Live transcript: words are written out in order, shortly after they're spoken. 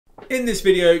In this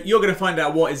video, you're going to find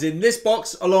out what is in this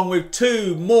box, along with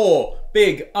 2 more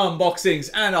big unboxings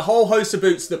and a whole host of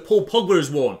boots that Paul Pogba has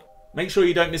worn. Make sure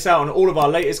you don't miss out on all of our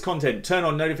latest content. Turn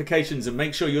on notifications and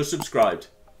make sure you're subscribed.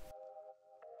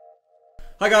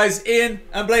 Hi guys, Ian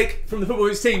and Blake from the Football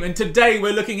Boots team, and today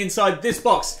we're looking inside this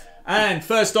box. And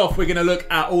first off, we're going to look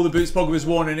at all the boots Pogba has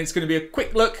worn, and it's going to be a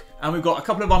quick look. And we've got a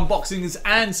couple of unboxings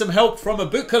and some help from a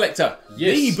boot collector.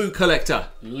 Yes. The boot collector.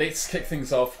 Let's kick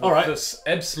things off with this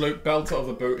absolute belter of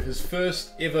a boot. His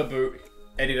first ever boot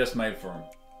Adidas made for him.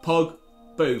 Pog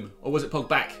Boom. Or was it Pog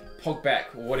Back? Pog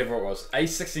Back, or whatever it was.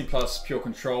 A16 Plus Pure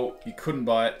Control. You couldn't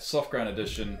buy it. Soft ground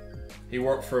edition. He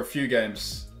wore it for a few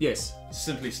games. Yes.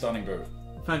 Simply stunning boot.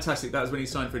 Fantastic. That was when he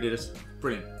signed for Adidas.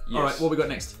 Brilliant. Yes. Alright, what we got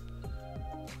next?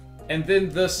 And then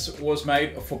this was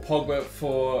made for Pogba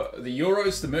for the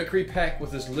Euros, the Mercury pack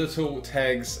with his little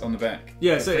tags on the back.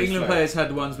 Yeah, so England players had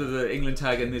the ones with the England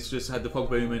tag, and this just had the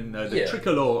Pogba and the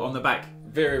tricolor on the back.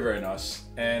 Very, very nice.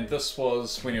 And this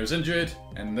was when he was injured,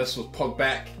 and this was Pog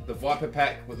Back, the Viper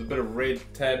pack with a bit of red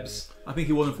tabs. I think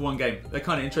he wore them for one game. They're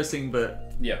kind of interesting,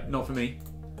 but not for me.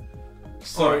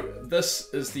 So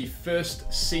this is the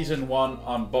first season 1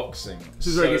 unboxing. This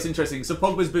is where it gets interesting. So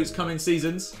Pogba's boots come in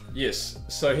seasons. Yes.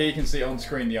 So here you can see on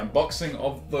screen the unboxing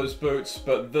of those boots,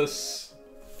 but this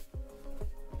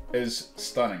is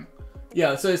stunning.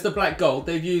 Yeah, so it's the black gold.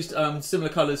 They've used similar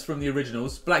colours from the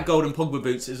originals. Black gold and Pogba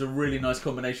boots is a really nice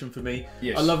combination for me.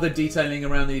 Yes. I love the detailing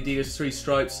around the Adidas 3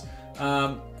 stripes.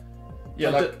 Yeah,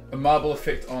 like a marble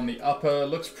effect on the upper.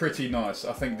 Looks pretty nice.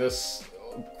 I think this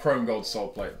chrome gold sole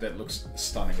plate, that looks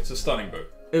stunning. It's a stunning boot.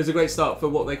 It was a great start for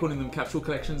what they're calling them capsule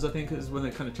collections, I think, is when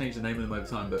they kind of changed the name of them over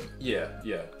time. But yeah.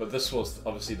 But this was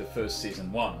obviously the first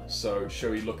season 1. So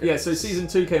shall we look at so season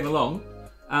 2 came along.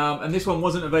 And this one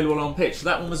wasn't available on pitch.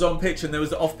 That one was on pitch, and there was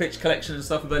the off-pitch collection and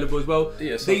stuff available as well.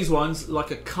 Yeah, so these ones,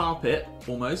 like a carpet,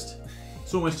 almost.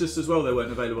 It's almost just as well they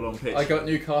weren't available on pitch. I got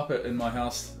new carpet in my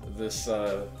house this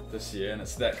year, and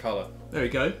it's that colour. There we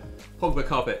go. Pogba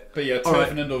carpet. But yeah, turf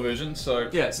and indoor version, so...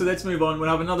 Yeah, so let's move on. We'll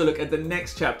have another look at the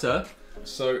next chapter.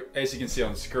 So, as you can see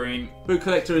on screen... Boot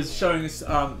Collector is showing us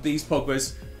these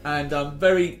Pogbas, and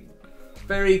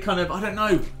very kind of, I don't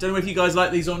know if you guys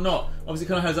like these or not. Obviously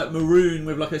kind of has that maroon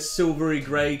with like a silvery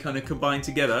grey kind of combined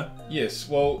together. Yes,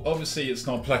 well obviously it's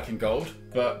not black and gold,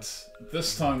 but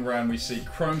this time around we see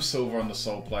chrome silver on the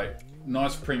sole plate.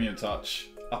 Nice premium touch,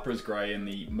 upper is grey, and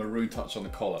the maroon touch on the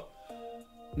collar.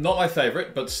 Not my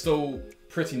favourite, but still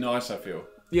pretty nice, I feel.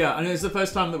 Yeah, and it's the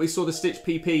first time that we saw the Stitch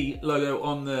PP logo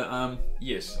on the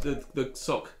the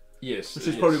sock. Yes. Which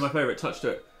is probably my favourite touch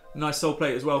to it. Nice sole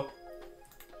plate as well.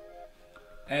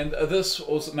 And this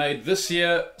was made this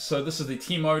year, so this is the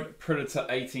T-Mode Predator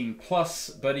 18 Plus,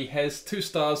 but he has 2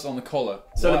 stars on the collar.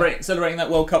 Celebrating that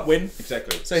World Cup win.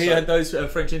 Exactly. So he had those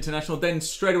French International, then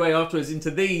straight away afterwards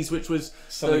into these, which was...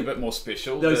 something a bit more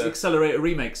special. Those Accelerator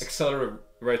remakes.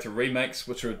 Accelerator remakes,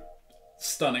 which are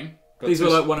stunning. These were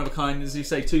like one of a kind, as you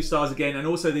say, 2 stars again, and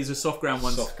also these are soft ground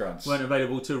ones. Soft grounds. Weren't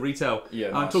available to retail.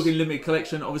 Yeah, I'm talking limited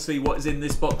collection. Obviously, what is in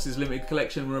this box is limited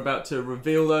collection. We're about to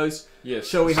reveal those. Yes.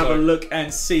 Shall we have a look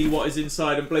and see what is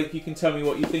inside? And Blake, you can tell me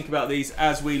what you think about these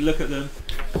as we look at them.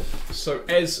 So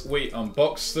as we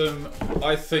unbox them,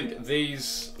 I think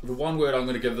these, the one word I'm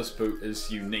going to give this boot is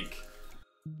unique.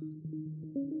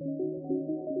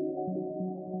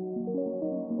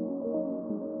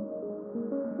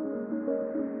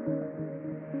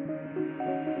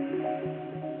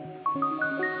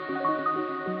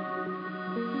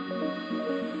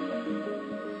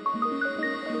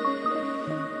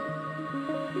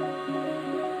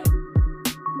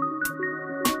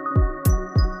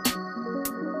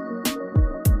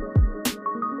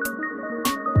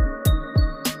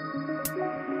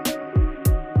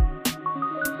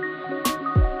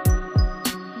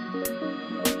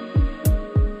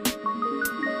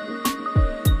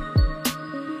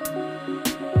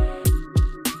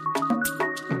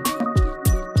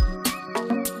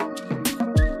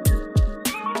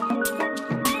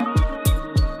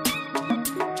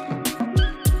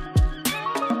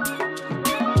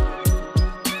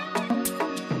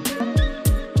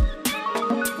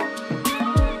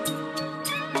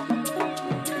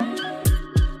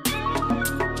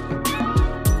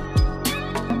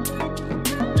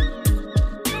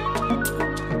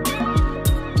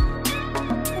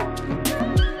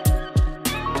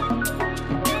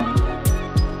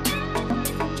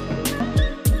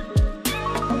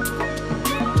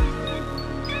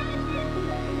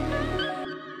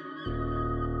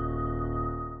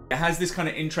 It has this kind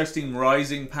of interesting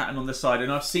rising pattern on the side,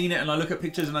 and I've seen it and I look at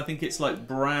pictures and I think it's like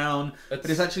brown, but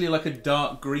it's actually like a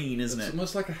dark green, isn't it? It's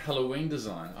almost like a Halloween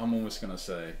design, I'm almost going to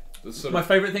say. My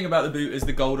favourite thing about the boot is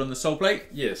the gold on the sole plate.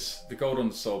 Yes, the gold on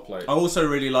the sole plate. I also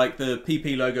really like the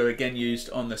PP logo again used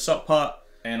on the sock part.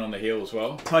 And on the heel as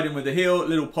well. Tied in with the heel,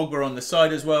 little Pogba on the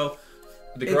side as well.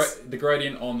 The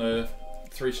gradient on the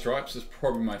 3 stripes is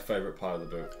probably my favourite part of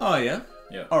the boot. Oh yeah?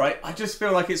 Yeah. Alright, I just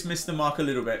feel like it's missed the mark a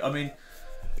little bit. I mean...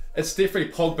 It's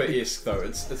definitely Pogba-esque though.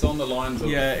 It's on the lines of...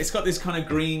 Yeah, it's got this kind of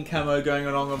green camo going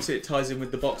along. Obviously it ties in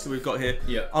with the box that we've got here.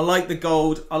 Yeah. I like the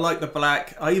gold, I like the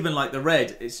black, I even like the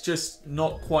red. It's just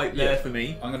not quite there for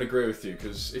me. I'm going to agree with you,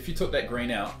 because if you took that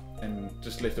green out and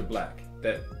just left it black,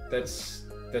 that's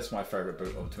my favourite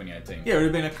boot of 2018. Yeah, it would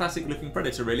have been a classic looking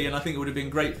Predator really, and I think it would have been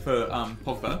great for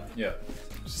Pogba. Yeah.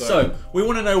 So, we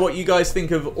want to know what you guys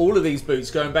think of all of these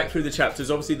boots, going back through the chapters.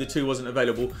 Obviously the 2 wasn't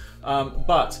available,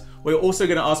 but we're also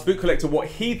going to ask Boot Collector what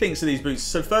he thinks of these boots.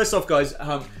 So first off guys,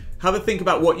 have a think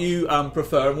about what you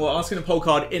prefer, and we're asking a poll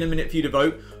card in a minute for you to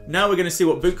vote. Now we're going to see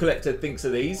what Boot Collector thinks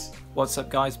of these. What's up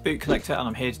guys, Boot Collector, and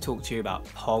I'm here to talk to you about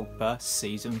Pogba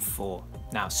Season 4.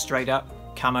 Now straight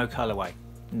up, camo colourway.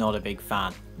 Not a big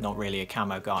fan, not really a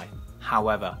camo guy.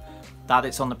 However, that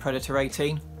it's on the Predator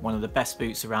 18, one of the best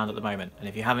boots around at the moment, and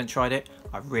if you haven't tried it,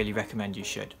 I really recommend you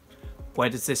should. Where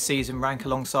does this season rank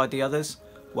alongside the others?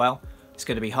 Well, it's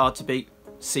going to be hard to beat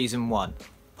Season 1,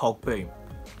 Pog Boom.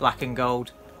 Black and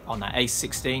gold on that Ace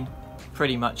 16,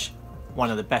 pretty much one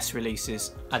of the best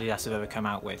releases Adidas have ever come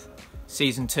out with.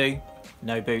 Season 2,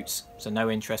 no boots, so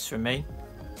no interest from me.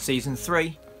 Season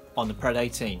 3, on the Pred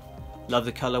 18. Love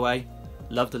the colourway,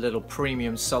 love the little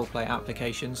premium sole plate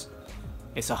applications.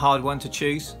 It's a hard one to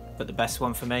choose, but the best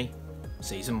one for me,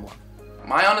 Season 1.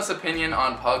 My honest opinion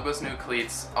on Pogba's new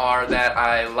cleats are that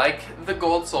I like the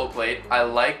gold sole plate, I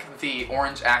like the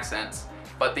orange accents,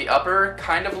 but the upper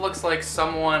kind of looks like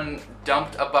someone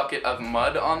dumped a bucket of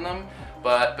mud on them.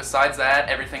 But besides that,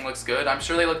 everything looks good. I'm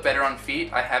sure they look better on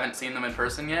feet. I haven't seen them in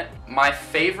person yet. My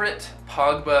favorite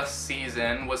Pogba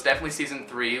season was definitely Season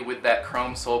 3 with that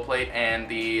chrome sole plate and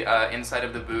the inside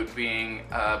of the boot being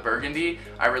burgundy.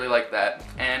 I really like that.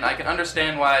 And I can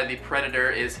understand why the Predator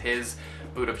is his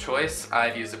boot of choice.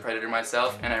 I've used the Predator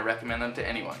myself and I recommend them to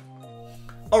anyone.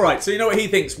 Alright, so you know what he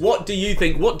thinks. What do you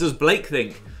think? What does Blake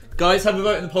think? Guys, have a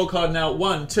vote in the poll card now.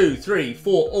 1, 2, 3,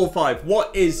 4, or 5.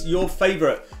 What is your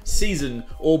favourite season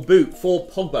or boot for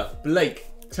Pogba? Blake,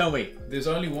 tell me. There's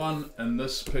only one in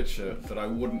this picture that I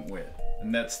wouldn't wear,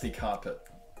 and that's the carpet.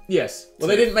 Yes. Well,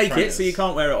 they didn't make it, so you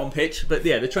can't wear it on pitch. But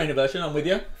yeah, the trainer version, I'm with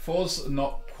you. 4's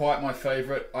not quite my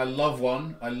favourite. I love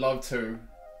 1. I love 2.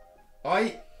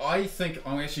 I think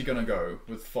I'm actually going to go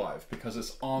with 5 because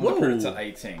it's on the Predator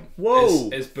 18. Whoa.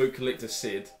 As Boot Collector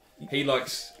said, he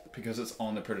likes... because it's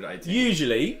on the Predator 18.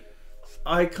 Usually,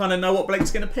 I kind of know what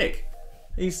Blake's going to pick.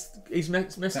 He's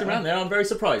messed around there. I'm very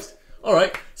surprised. All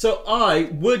right, so I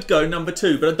would go number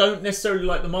 2, but I don't necessarily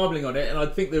like the marbling on it, and I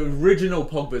think the original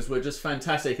Pogbas were just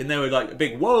fantastic, and they were like a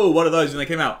big, whoa, what are those when they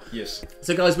came out? Yes.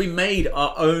 So guys, we made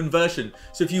our own version.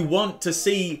 So if you want to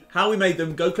see how we made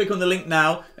them, go click on the link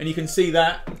now, and you can see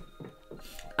that.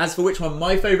 As for which one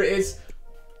my favourite is,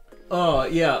 oh,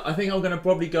 yeah, I think I'm going to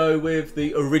probably go with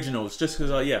the originals, just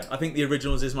because, yeah, I think the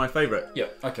originals is my favourite. Yeah,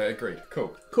 okay, agreed.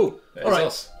 Cool. Cool. That all right.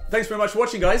 Us. Thanks very much for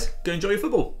watching, guys. Go enjoy your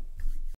football.